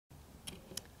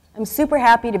I'm super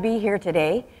happy to be here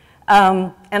today,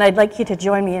 and I'd like you to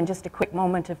join me in just a quick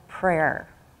moment of prayer.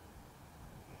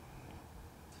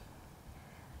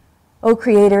 Oh,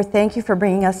 Creator, thank you for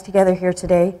bringing us together here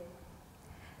today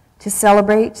to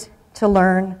celebrate, to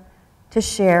learn, to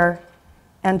share,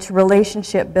 and to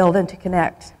relationship build and to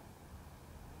connect.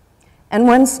 And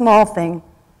one small thing.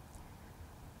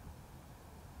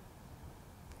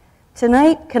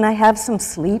 Tonight, can I have some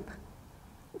sleep?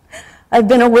 I've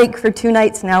been awake for 2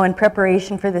 nights now in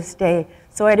preparation for this day,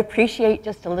 so I'd appreciate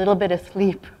just a little bit of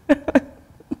sleep.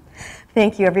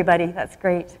 Thank you, everybody. That's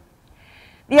great.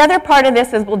 The other part of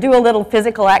this is we'll do a little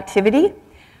physical activity.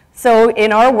 So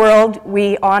in our world,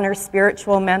 we honor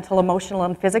spiritual, mental, emotional,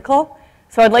 and physical.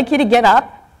 So I'd like you to get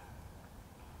up.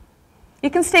 You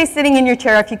can stay sitting in your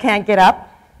chair if you can't get up.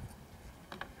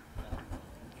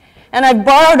 And I've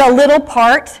borrowed a little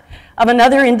part of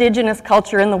another indigenous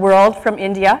culture in the world from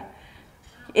India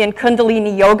in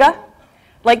Kundalini Yoga.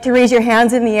 I'd like to raise your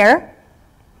hands in the air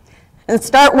and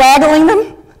start waggling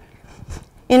them.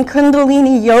 In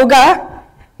Kundalini Yoga,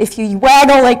 if you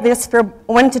waggle like this for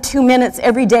 1 to 2 minutes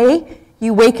every day,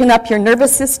 you waken up your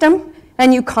nervous system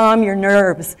and you calm your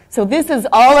nerves. So this is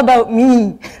all about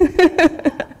me.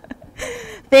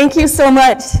 Thank you so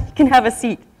much. You can have a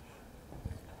seat.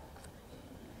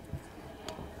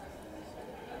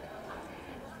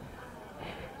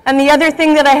 And the other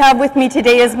thing that I have with me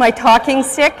today is my talking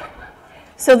stick.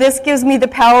 So this gives me the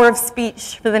power of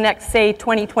speech for the next, say,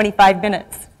 20, 25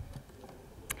 minutes.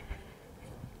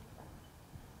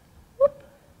 Whoop.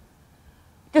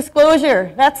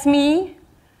 Disclosure, that's me.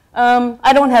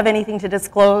 I don't have anything to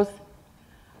disclose.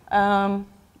 I'm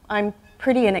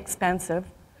pretty inexpensive.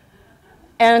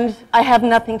 And I have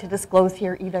nothing to disclose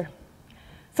here either.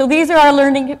 So these are our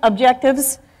learning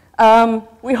objectives.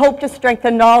 We hope to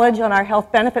strengthen knowledge on our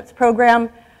health benefits program,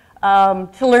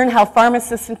 to learn how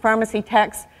pharmacists and pharmacy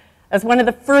techs, as one of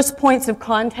the first points of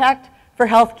contact for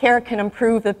healthcare, can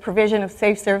improve the provision of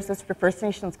safe services for First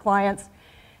Nations clients,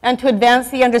 and to advance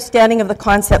the understanding of the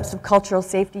concepts of cultural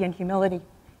safety and humility.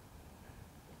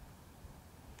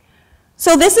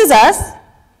 So this is us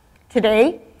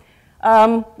today.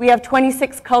 We have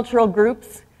 26 cultural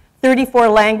groups, 34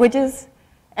 languages,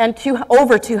 and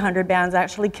over 200 bands,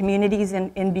 actually, communities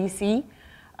in BC.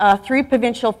 3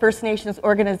 provincial First Nations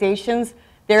organizations,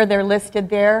 they're listed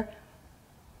there.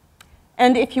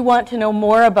 And if you want to know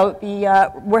more about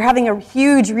we're having a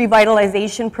huge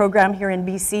revitalization program here in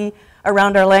BC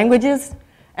around our languages,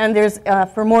 and there's,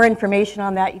 for more information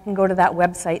on that, you can go to that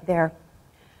website there.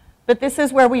 But this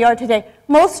is where we are today.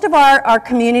 Most of our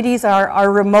communities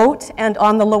are remote and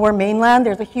on the Lower Mainland.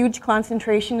 There's a huge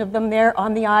concentration of them there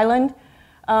on the island.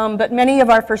 But many of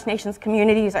our First Nations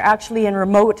communities are actually in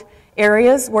remote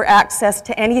areas where access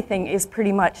to anything is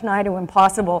pretty much nigh to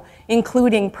impossible,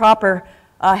 including proper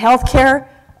health care,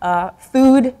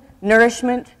 food,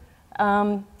 nourishment.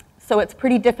 So it's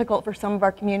pretty difficult for some of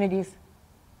our communities.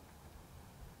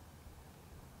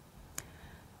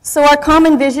 So our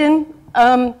common vision,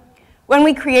 when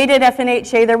we created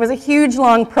FNHA, there was a huge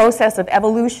long process of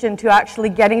evolution to actually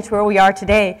getting to where we are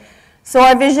today. So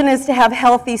our vision is to have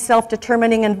healthy,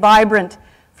 self-determining, and vibrant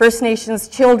First Nations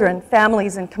children,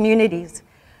 families, and communities.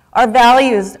 Our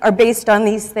values are based on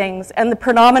these things, and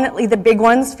predominantly the big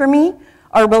ones for me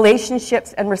are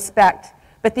relationships and respect,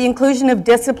 but the inclusion of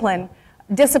discipline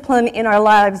in our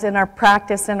lives, in our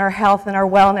practice, in our health, and our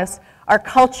wellness. Our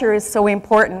culture is so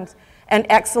important, and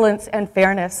excellence and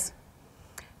fairness.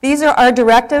 These are our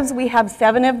directives. We have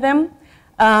 7 of them.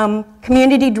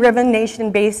 Community-driven,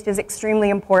 nation-based is extremely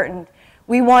important.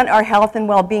 We want our health and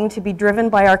well-being to be driven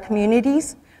by our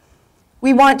communities.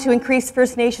 We want to increase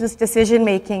First Nations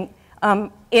decision-making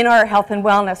in our health and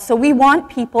wellness. So we want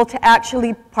people to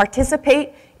actually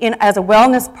participate as a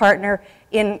wellness partner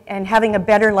in having a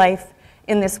better life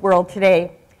in this world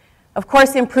today. Of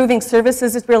course, improving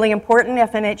services is really important.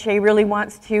 FNHA really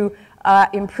wants to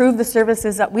improve the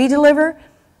services that we deliver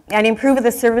and improve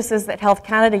the services that Health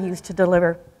Canada used to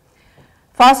deliver.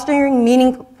 Fostering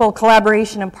meaningful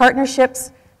collaboration and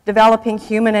partnerships, developing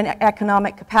human and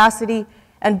economic capacity,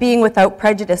 and being without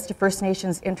prejudice to First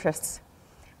Nations interests.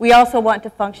 We also want to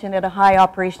function at a high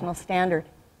operational standard.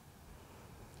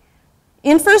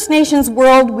 In First Nations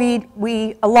world,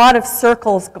 a lot of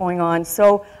circles going on.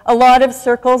 So a lot of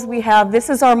circles we have, this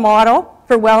is our model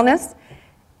for wellness.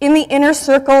 In the inner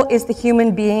circle is the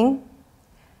human being.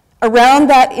 Around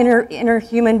that inner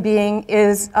human being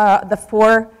is the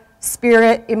 4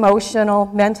 spirit, emotional,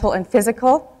 mental, and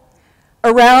physical.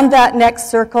 Around that next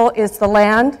circle is the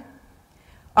land,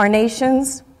 our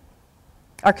nations,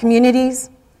 our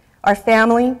communities, our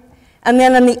family. And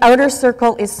then in the outer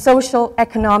circle is social,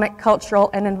 economic, cultural,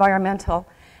 and environmental.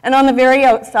 And on the very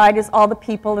outside is all the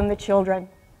people and the children.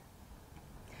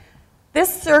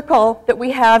 This circle that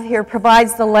we have here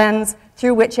provides the lens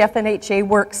through which FNHA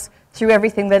works through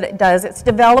everything that it does. It's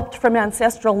developed from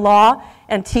ancestral law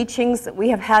and teachings that we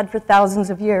have had for thousands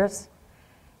of years.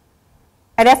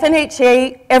 At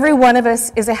FNHA, every one of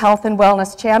us is a health and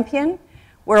wellness champion.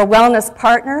 We're a wellness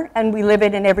partner, and we live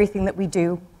it in everything that we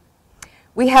do.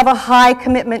 We have a high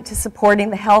commitment to supporting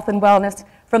the health and wellness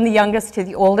from the youngest to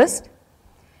the oldest.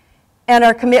 And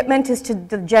our commitment is to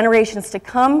the generations to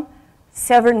come,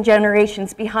 7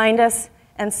 generations behind us,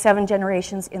 and 7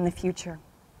 generations in the future.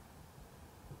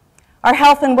 Our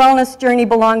health and wellness journey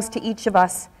belongs to each of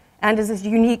us and is as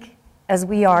unique as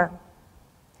we are.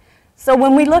 So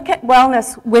when we look at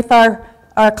wellness with our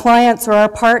clients or our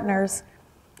partners,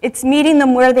 it's meeting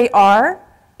them where they are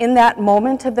in that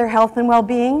moment of their health and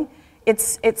well-being.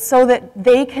 It's so that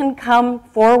they can come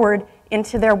forward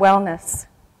into their wellness.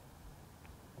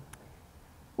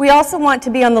 We also want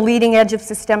to be on the leading edge of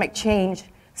systemic change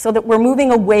so that we're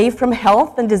moving away from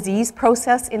health and disease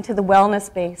process into the wellness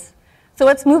space. So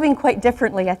it's moving quite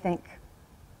differently, I think.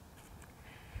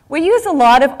 We use a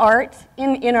lot of art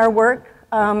in our work.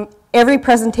 Every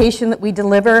presentation that we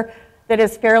deliver that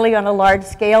is fairly on a large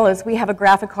scale is we have a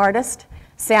graphic artist,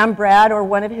 Sam Brad, or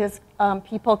one of his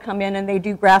people come in and they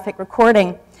do graphic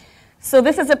recording. So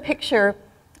this is a picture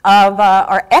of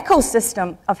our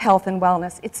ecosystem of health and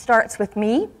wellness. It starts with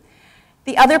me.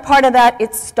 The other part of that,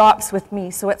 it stops with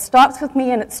me. So it stops with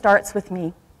me and it starts with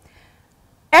me.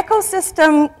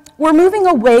 Ecosystem, we're moving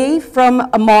away from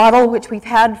a model which we've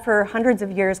had for hundreds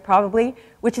of years probably,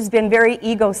 which has been very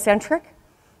egocentric.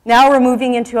 Now we're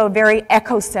moving into a very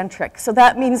ecocentric. So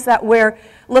that means that we're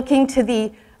looking to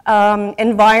the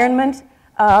environment.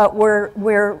 We're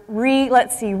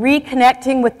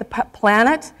reconnecting with the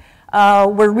planet.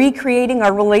 We're recreating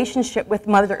our relationship with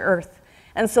Mother Earth.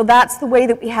 And so that's the way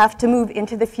that we have to move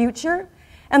into the future.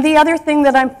 And the other thing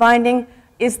that I'm finding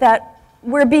is that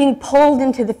we're being pulled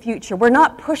into the future. We're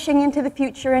not pushing into the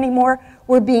future anymore.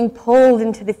 We're being pulled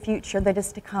into the future that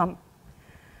is to come.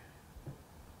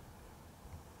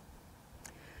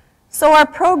 So our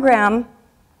program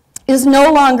is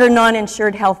no longer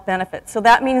non-insured health benefits. So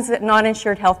that means that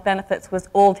non-insured health benefits was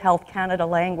old Health Canada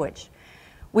language.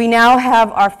 We now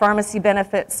have our pharmacy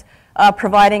benefits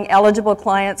providing eligible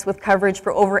clients with coverage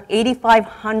for over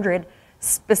 8,500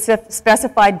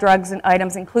 specified drugs and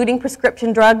items, including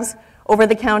prescription drugs,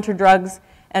 over-the-counter drugs,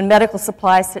 and medical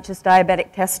supplies such as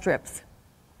diabetic test strips.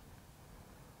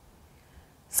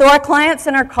 So our clients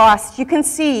and our costs, you can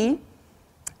see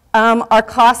our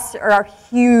costs are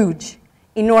huge,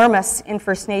 enormous in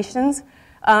First Nations.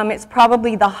 It's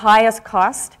probably the highest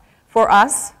cost for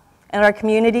us and our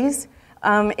communities.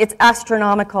 It's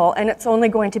astronomical, and it's only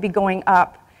going to be going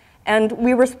up. And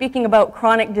we were speaking about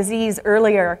chronic disease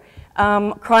earlier.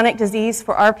 Chronic disease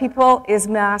for our people is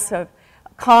massive,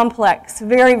 complex,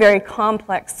 very, very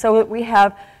complex. So we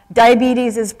have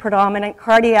diabetes is predominant,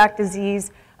 cardiac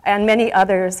disease, and many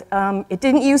others. It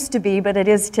didn't used to be, but it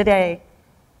is today.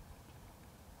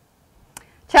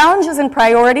 Challenges and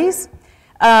priorities.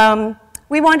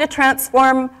 We want to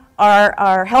transform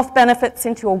our health benefits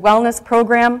into a wellness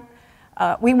program.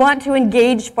 We want to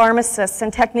engage pharmacists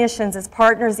and technicians as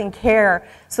partners in care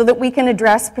so that we can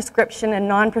address prescription and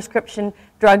non-prescription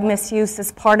drug misuse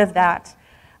as part of that.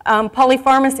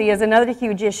 Polypharmacy is another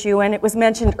huge issue, and it was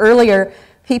mentioned earlier.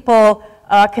 People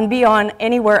can be on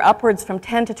anywhere upwards from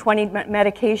 10 to 20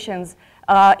 medications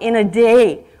in a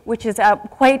day, which is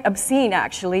quite obscene,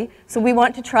 actually. So we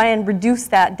want to try and reduce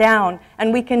that down,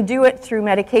 and we can do it through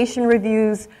medication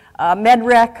reviews,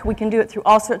 MedRec. We can do it through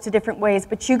all sorts of different ways,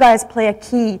 but you guys play a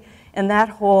key in that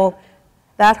whole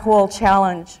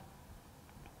challenge.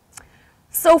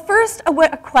 So first,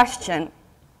 a question.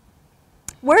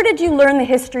 Where did you learn the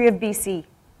history of BC?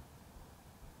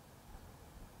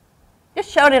 Just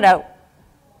shout it out.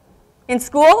 In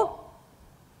school?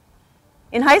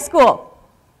 In high school?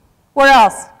 Where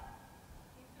else?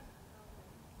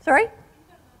 Sorry?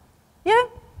 Yeah?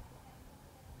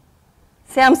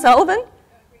 Sam Sullivan?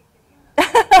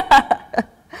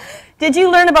 Did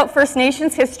you learn about First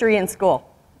Nations history in school?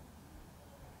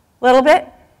 A little bit?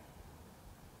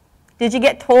 Did you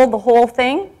get told the whole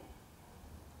thing?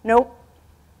 Nope.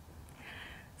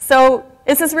 So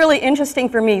this is really interesting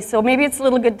for me, so maybe it's a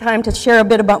little good time to share a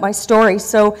bit about my story.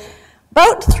 So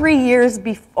about 3 years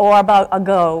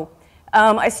ago,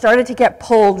 I started to get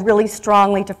pulled really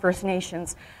strongly to First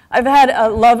Nations. I've had a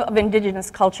love of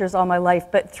Indigenous cultures all my life,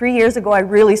 but 3 years ago I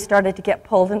really started to get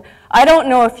pulled. And I don't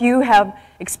know if you have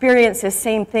experienced this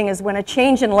same thing, as when a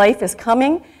change in life is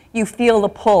coming, you feel the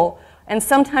pull. And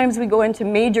sometimes we go into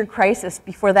major crisis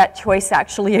before that choice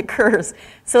actually occurs.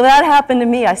 So that happened to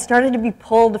me. I started to be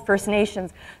pulled to First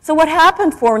Nations. So what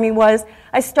happened for me was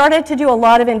I started to do a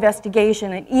lot of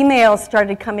investigation, and emails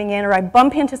started coming in, or I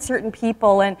bump into certain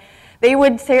people, and they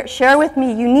would share with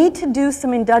me, you need to do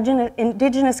some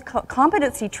indigenous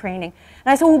competency training.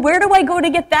 And I said, well, where do I go to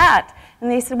get that? And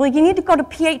they said, well, you need to go to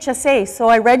PHSA. So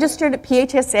I registered at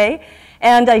PHSA,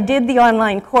 and I did the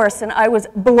online course, and I was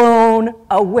blown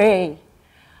away.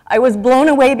 I was blown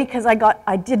away because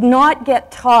I did not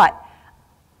get taught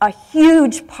a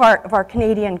huge part of our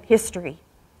Canadian history.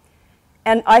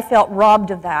 And I felt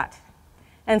robbed of that.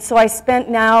 And so I spent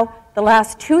now the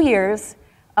last 2 years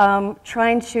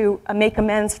trying to make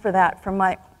amends for that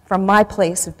from my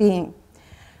place of being.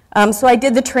 So I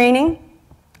did the training.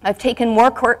 I've taken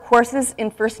more courses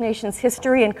in First Nations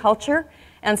history and culture,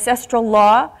 ancestral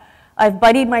law. I've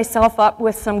buddied myself up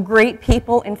with some great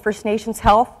people in First Nations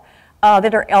health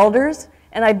that are elders,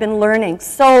 and I've been learning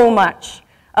so much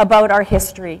about our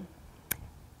history.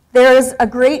 There's a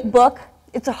great book.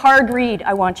 It's a hard read,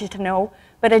 I want you to know,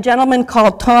 but a gentleman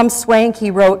called Tom Swank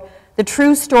wrote The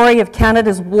True Story of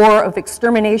Canada's War of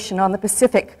Extermination on the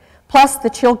Pacific, plus the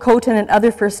Chilcotin and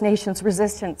other First Nations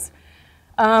resistance.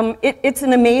 It's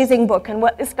an amazing book, and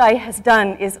what this guy has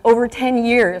done is over 10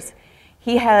 years,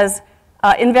 he has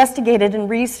investigated and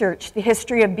researched the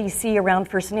history of BC around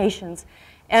First Nations,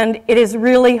 and it is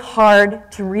really hard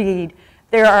to read.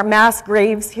 There are mass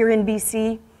graves here in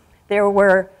BC. There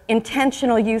were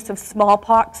intentional use of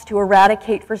smallpox to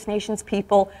eradicate First Nations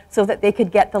people so that they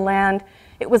could get the land.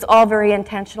 It was all very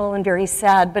intentional and very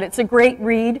sad, but it's a great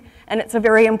read, and it's a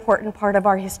very important part of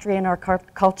our history and our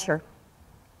culture.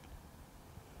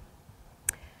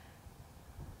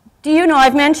 Do you know,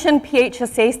 I've mentioned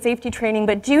PHSA safety training,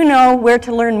 but do you know where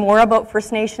to learn more about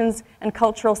First Nations and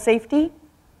cultural safety?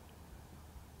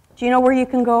 Do you know where you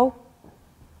can go?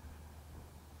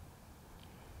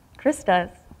 Chris does.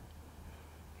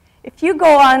 If you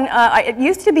go on, it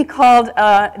used to be called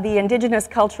the Indigenous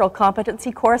Cultural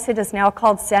Competency Course. It is now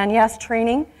called Sanyas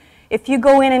Training. If you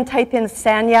go in and type in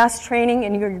Sanyas Training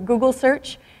in your Google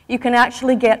search, you can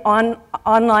actually get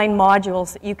online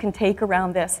modules that you can take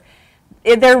around this.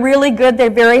 They're really good. They're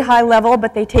very high level,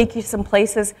 but they take you some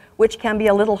places which can be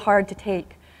a little hard to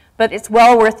take. But it's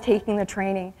well worth taking the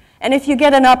training. And if you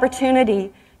get an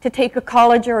opportunity to take a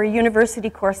college or a university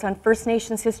course on First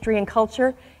Nations history and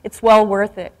culture, it's well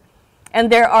worth it.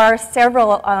 And there are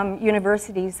several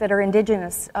universities that are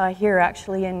Indigenous here,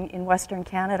 actually, in Western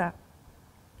Canada.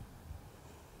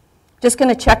 Just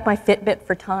going to check my Fitbit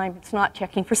for time. It's not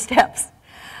checking for steps.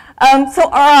 So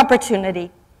our opportunity.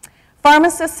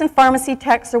 Pharmacists and pharmacy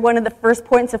techs are one of the first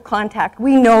points of contact.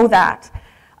 We know that.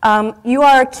 You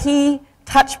are a key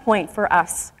touch point for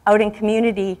us out in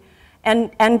community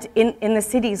and in the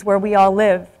cities where we all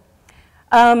live.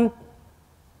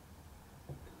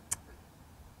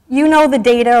 You know the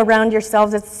data around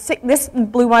yourselves. This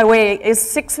blew my way. Is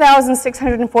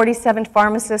 6,647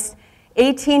 pharmacists,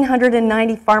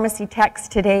 1,890 pharmacy techs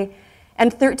today,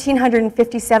 and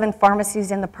 1,357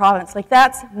 pharmacies in the province. Like,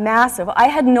 that's massive. I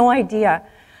had no idea.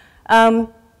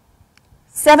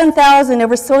 7,000, there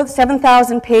were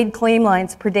 7,000 paid claim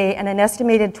lines per day and an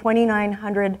estimated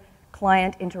 2,900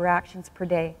 client interactions per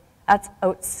day. That's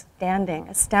outstanding,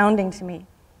 astounding to me.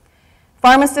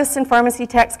 Pharmacists and pharmacy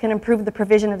techs can improve the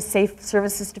provision of safe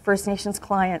services to First Nations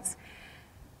clients.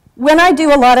 When I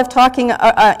do a lot of talking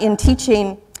in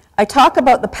teaching, I talk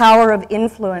about the power of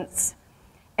influence.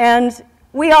 And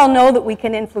we all know that we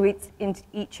can influence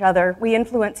each other. We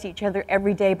influence each other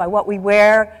every day by what we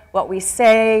wear, what we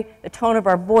say, the tone of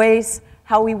our voice,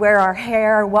 how we wear our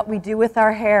hair, what we do with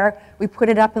our hair. We put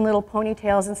it up in little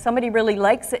ponytails, and somebody really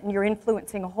likes it, and you're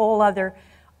influencing a whole other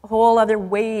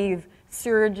wave,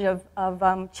 surge of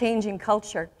changing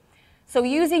culture. So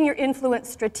using your influence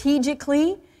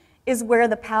strategically is where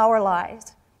the power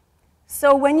lies.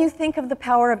 So when you think of the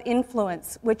power of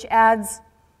influence, which adds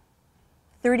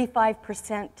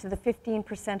 35% to the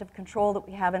 15% of control that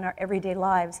we have in our everyday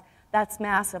lives, that's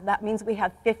massive. That means we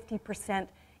have 50%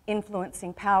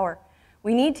 influencing power.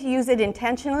 We need to use it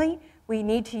intentionally. We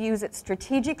need to use it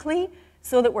strategically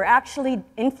so that we're actually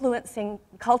influencing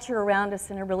culture around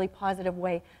us in a really positive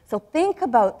way. So think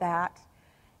about that,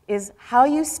 is how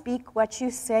you speak, what you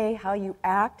say, how you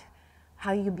act,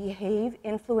 how you behave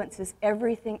influences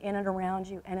everything in and around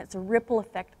you, and it's a ripple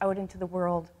effect out into the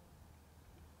world.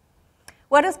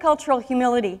 What is cultural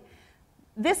humility?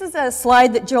 This is a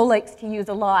slide that Joe likes to use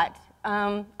a lot.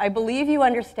 I believe you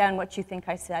understand what you think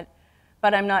I said,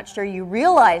 but I'm not sure you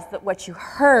realize that what you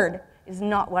heard is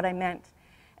not what I meant.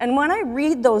 And when I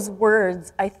read those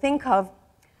words, I think of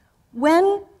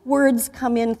when words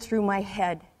come in through my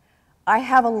head, I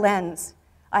have a lens.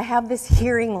 I have this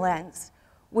hearing lens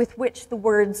with which the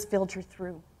words filter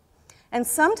through. And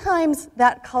sometimes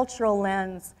that cultural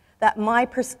lens, that my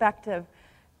perspective,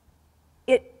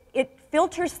 it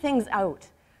filters things out.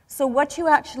 So what you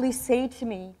actually say to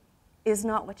me is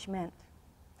not what you meant.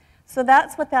 So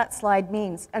that's what that slide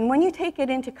means. And when you take it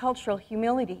into cultural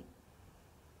humility,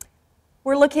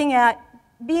 we're looking at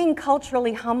being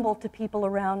culturally humble to people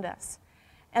around us.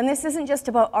 And this isn't just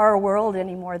about our world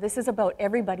anymore. This is about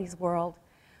everybody's world.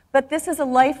 But this is a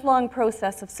lifelong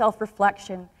process of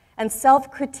self-reflection and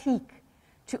self-critique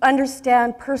to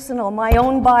understand my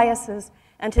own biases,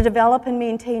 and to develop and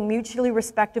maintain mutually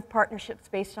respectful partnerships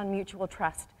based on mutual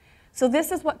trust. So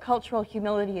this is what cultural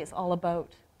humility is all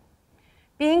about.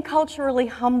 Being culturally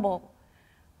humble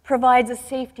provides a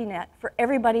safety net for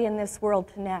everybody in this world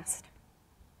to nest.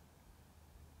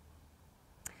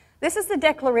 This is the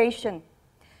declaration.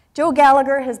 Joe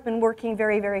Gallagher has been working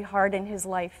very, very hard in his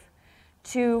life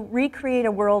to recreate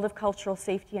a world of cultural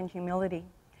safety and humility.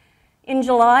 In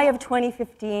July of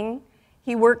 2015,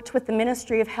 he worked with the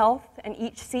Ministry of Health and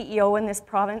each CEO in this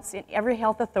province, in every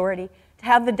health authority, to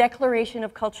have the Declaration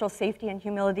of Cultural Safety and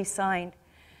Humility signed.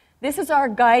 This is our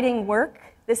guiding work.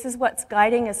 This is what's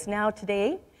guiding us now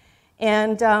today.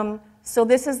 And so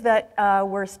this is that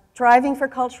we're striving for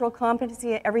cultural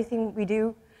competency in everything we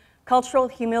do. Cultural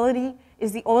humility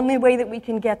is the only way that we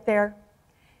can get there.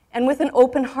 And with an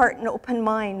open heart and open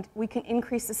mind, we can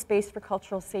increase the space for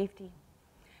cultural safety.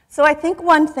 So I think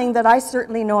one thing that I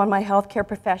certainly know in my healthcare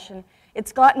profession,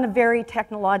 it's gotten a very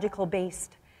technological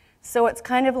based. So it's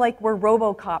kind of like we're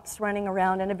robocops running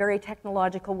around in a very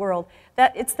technological world.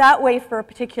 It's that way for a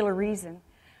particular reason.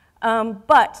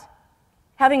 But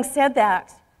having said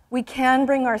that, we can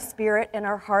bring our spirit and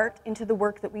our heart into the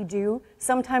work that we do.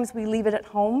 Sometimes we leave it at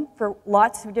home for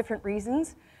lots of different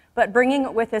reasons, but bringing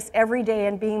it with us every day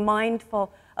and being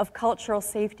mindful of cultural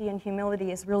safety and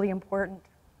humility is really important.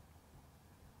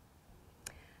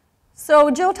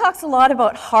 So Joe talks a lot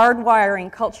about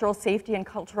hardwiring cultural safety and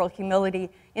cultural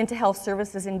humility into health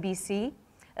services in BC.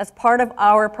 As part of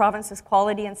our province's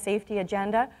quality and safety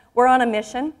agenda, we're on a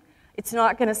mission. It's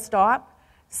not going to stop.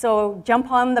 So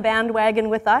jump on the bandwagon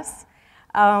with us.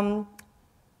 And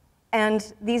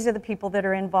these are the people that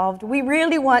are involved. We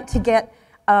really want to get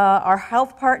our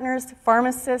health partners,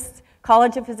 pharmacists,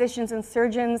 College of Physicians and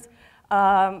Surgeons,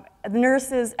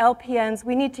 nurses, LPNs,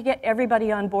 we need to get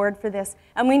everybody on board for this.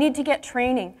 And we need to get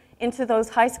training into those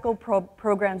high school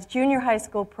programs, junior high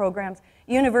school programs,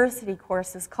 university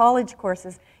courses, college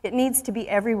courses. It needs to be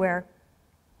everywhere.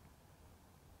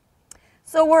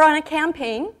 So we're on a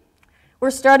campaign.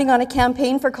 We're starting on a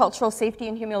campaign for cultural safety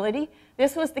and humility.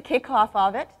 This was the kickoff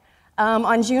of it.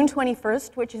 On June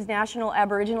 21st, which is National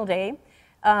Aboriginal Day,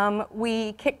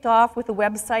 we kicked off with a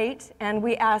website and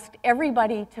we asked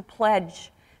everybody to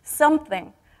pledge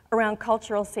something around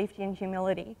cultural safety and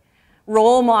humility,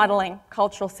 role modeling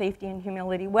cultural safety and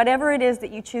humility, whatever it is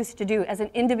that you choose to do as an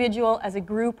individual, as a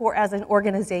group, or as an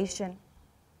organization.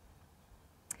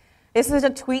 This is a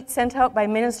tweet sent out by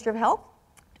Minister of Health,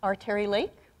 our Terry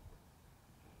Lake.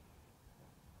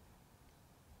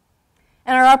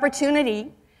 And our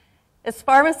opportunity as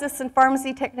pharmacists and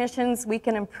pharmacy technicians, we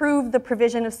can improve the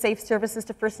provision of safe services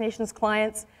to First Nations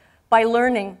clients by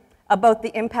learning about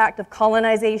the impact of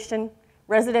colonization,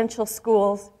 residential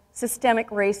schools, systemic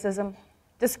racism,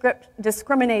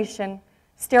 discrimination,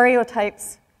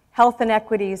 stereotypes, health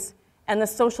inequities, and the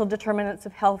social determinants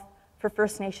of health for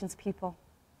First Nations people.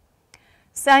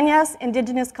 Sanyas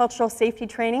Indigenous Cultural Safety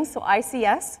Training, so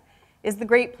ICS, is the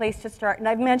great place to start, and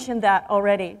I've mentioned that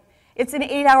already. It's an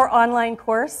 8-hour online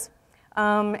course.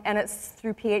 And it's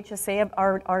through PHSA, I've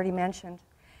already mentioned.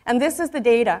 And this is the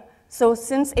data. So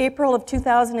since April of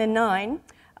 2009,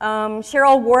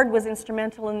 Cheryl Ward was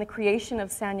instrumental in the creation of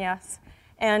Sanyas,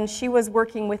 and she was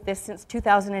working with this since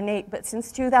 2008. But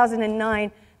since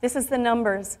 2009, this is the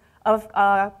numbers of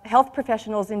health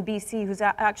professionals in BC who's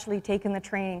actually taken the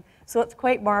training. So it's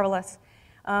quite marvelous.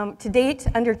 To date,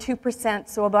 under 2%,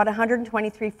 so about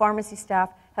 123 pharmacy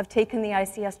staff have taken the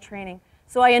ICS training.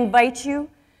 So I invite you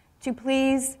to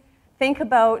please think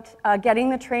about getting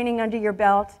the training under your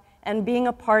belt and being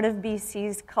a part of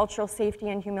BC's Cultural Safety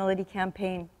and Humility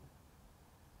campaign.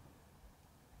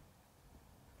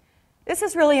 This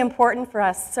is really important for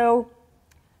us. So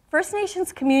First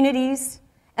Nations communities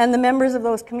and the members of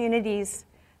those communities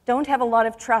don't have a lot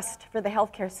of trust for the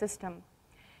healthcare system.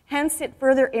 Hence, it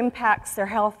further impacts their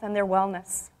health and their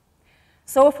wellness.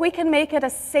 So if we can make it a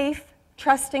safe,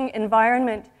 trusting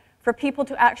environment for people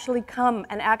to actually come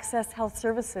and access health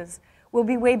services, we'll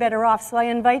be way better off. So I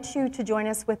invite you to join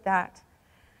us with that.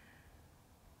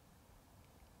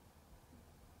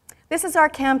 This is our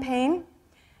campaign.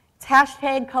 It's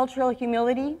hashtag cultural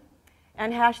humility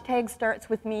and hashtag starts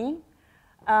with me.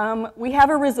 We have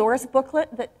a resource booklet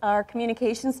that our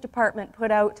communications department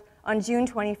put out on June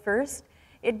 21st.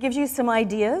 It gives you some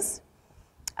ideas.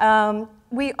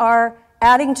 We are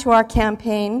adding to our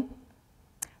campaign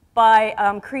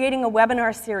by creating a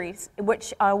webinar series,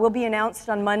 which will be announced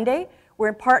on Monday. We're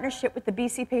in partnership with the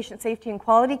BC Patient Safety and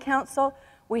Quality Council.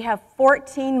 We have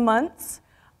 14 months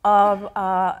of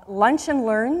lunch and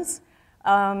learns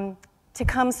to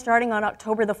come starting on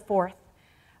October the 4th.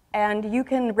 And you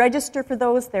can register for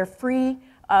those. They're free.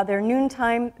 They're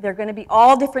noontime. They're going to be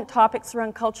all different topics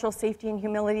around cultural safety and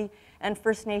humility and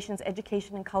First Nations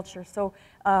education and culture. So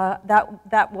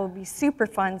that will be super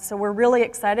fun. So we're really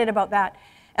excited about that.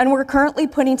 And we're currently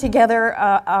putting together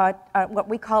what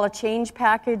we call a change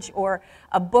package or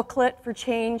a booklet for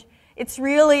change. It's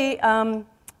really an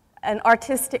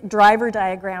artistic driver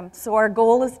diagram. So our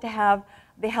goal is to have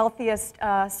the healthiest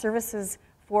services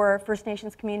for First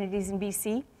Nations communities in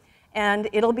BC. And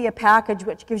it'll be a package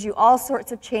which gives you all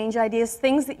sorts of change ideas,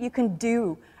 things that you can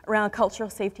do around cultural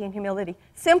safety and humility.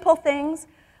 Simple things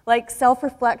like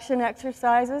self-reflection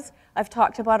exercises I've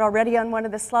talked about already on one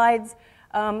of the slides.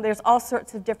 There's all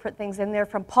sorts of different things in there,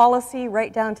 from policy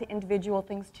right down to individual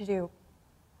things to do.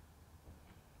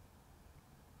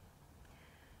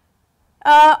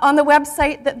 On the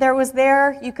website that there was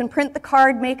there, you can print the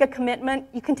card, make a commitment.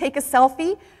 You can take a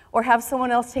selfie or have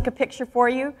someone else take a picture for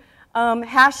you.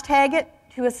 Hashtag it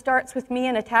to a starts with me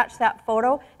and attach that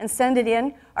photo and send it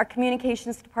in. Our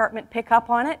communications department pick up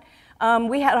on it.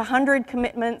 We had 100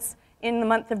 commitments in the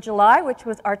month of July, which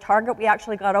was our target. We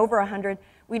actually got over 100.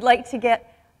 We'd like to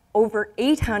get over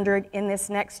 800 in this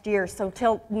next year, so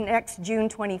till next June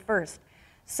 21st.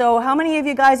 So how many of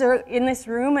you guys are in this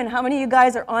room and how many of you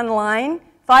guys are online?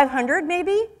 500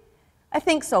 maybe? I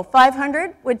think so.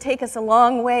 500 would take us a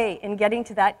long way in getting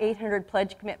to that 800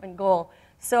 pledge commitment goal.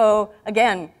 So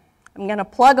again, I'm going to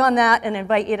plug on that and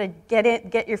invite you to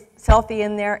get your selfie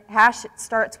in there. Hash it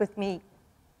starts with me.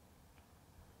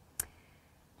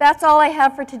 That's all I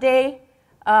have for today.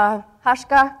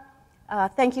 Hashka,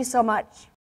 thank you so much.